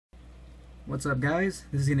What's up, guys?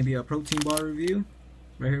 This is going to be a protein bar review.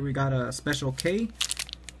 Right here we got a Special K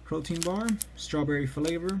protein bar, strawberry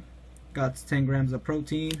flavor. Got 10 grams of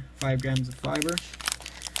protein, 5 grams of fiber.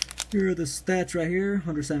 Here are the stats right here: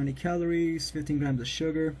 170 calories, 15 grams of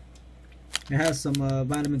sugar. It has some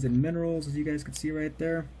vitamins and minerals, as you guys can see right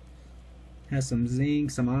there. It has some zinc,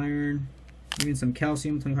 some iron, even some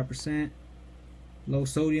calcium, 25%. Low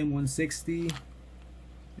sodium, 160.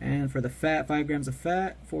 And for the fat, 5 grams of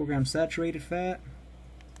fat, 4 grams saturated fat.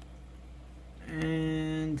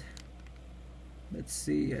 And let's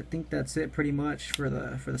see, I think that's it pretty much for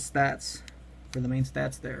the stats, for the main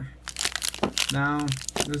stats there. Now,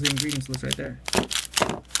 there's the ingredients list right there.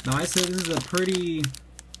 Now, I say this is a pretty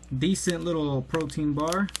decent little protein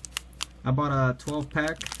bar. I bought a 12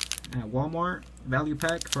 pack at Walmart, value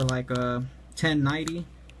pack, for like $10.90,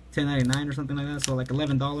 $10.99 or something like that. So like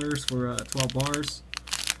 $11 for 12 bars.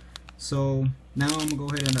 So now I'm gonna go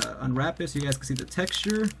ahead and unwrap it so you guys can see the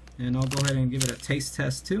texture, and I'll go ahead and give it a taste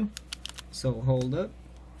test too. So hold up.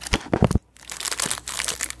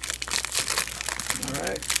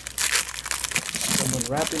 Alright, so I'm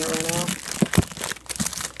unwrapping it right now,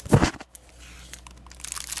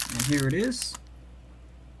 and here it is.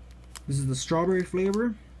 This is the strawberry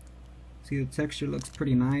flavor. See, the texture looks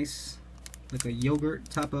pretty nice, like a yogurt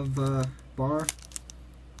type of bar,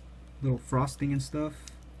 little frosting and stuff.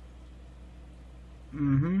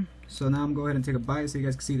 So now I'm gonna go ahead and take a bite so you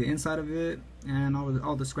guys can see the inside of it, and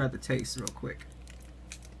I'll describe the taste real quick.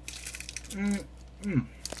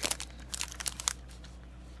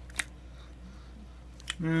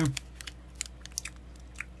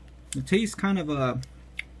 It tastes kind of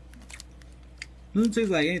doesn't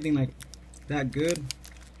taste like anything like that good,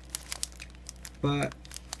 but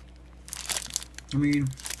I mean,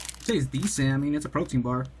 it tastes decent. I mean, it's a protein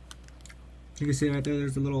bar. You can see right there,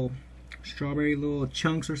 there's a little strawberry little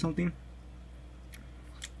chunks or something.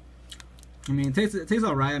 I mean, it tastes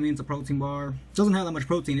alright. I mean, it's a protein bar. It doesn't have that much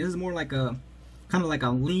protein. This is more like a kind of like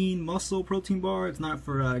a lean muscle protein bar. It's not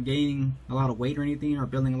for gaining a lot of weight or anything, or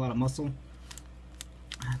building a lot of muscle.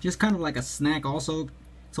 Just kind of like a snack also.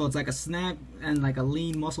 So it's like a snack and like a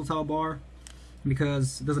lean muscle type bar,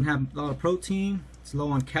 because it doesn't have a lot of protein. It's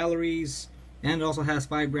low on calories, and it also has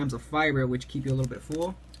 5 grams of fiber, which keep you a little bit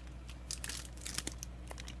full.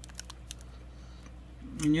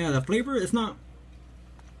 And yeah, the flavor, it's not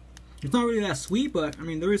really that sweet, but I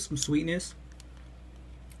mean, there is some sweetness.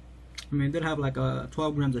 I mean, it did have like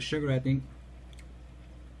 12 grams of sugar, I think.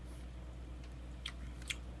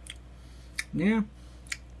 Yeah,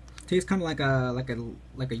 tastes kind of like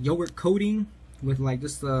a yogurt coating with like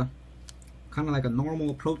just kind of like a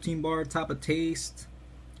normal protein bar type of taste,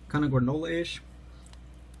 kind of granola-ish.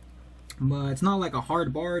 But it's not like a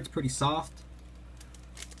hard bar. It's pretty soft.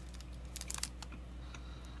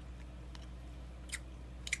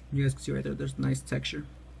 You guys can see right there, there's nice texture.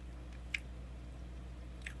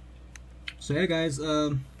 So yeah, guys,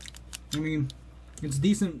 I mean, it's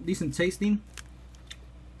decent tasting.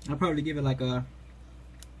 I'll probably give it like a,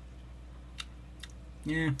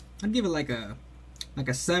 yeah, I'd give it like a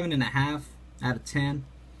 7.5 out of 10.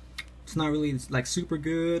 It's not really like super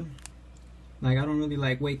good. Like, I don't really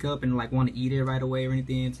like wake up and like want to eat it right away or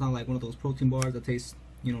anything. It's not like one of those protein bars that taste,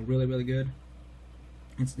 you know, really good.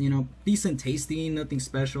 It's, you know, decent tasting, nothing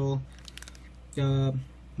special. The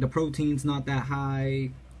protein's not that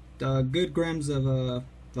high. Good grams of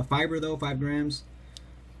the fiber though, 5 grams.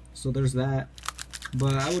 So there's that.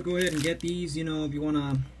 But I would go ahead and get these, you know, if you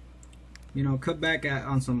wanna, you know, cut back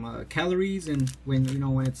on some calories, and when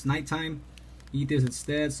it's nighttime, eat this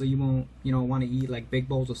instead, so you won't, you know, want to eat like big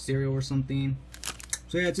bowls of cereal or something.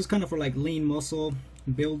 So yeah, it's just kind of for like lean muscle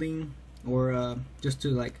building, or just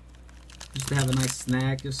to have a nice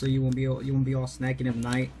snack, just so you won't be all snacking at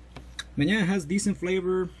night. But yeah, it has decent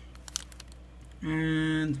flavor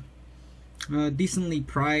and decently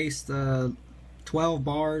priced. 12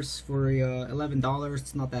 bars for $11.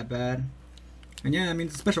 It's not that bad. And yeah, I mean,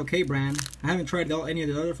 it's a Special K brand. I haven't tried any of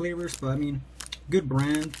the other flavors, but I mean, good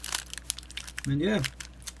brand. And yeah,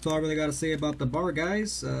 that's all I really got to say about the bar,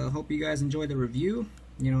 guys. Hope you guys enjoyed the review.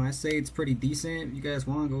 You know, I say it's pretty decent. If you guys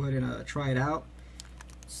want, go ahead and try it out.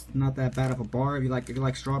 It's not that bad of a bar if you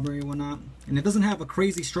like strawberry and whatnot. And it doesn't have a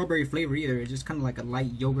crazy strawberry flavor either. It's just kind of like a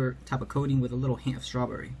light yogurt type of coating with a little hint of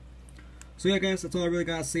strawberry. So yeah, guys, that's all I really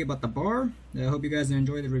got to say about the bar. I hope you guys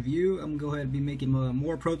enjoyed the review. I'm gonna go ahead and be making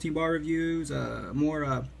more protein bar reviews,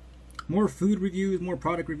 more food reviews, more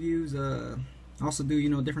product reviews. Also do, you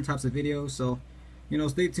know, different types of videos. So, you know,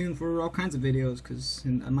 stay tuned for all kinds of videos, because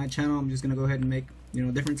on my channel I'm just gonna go ahead and make, you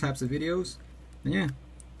know, different types of videos. And yeah,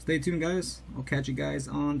 stay tuned, guys. I'll catch you guys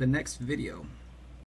on the next video.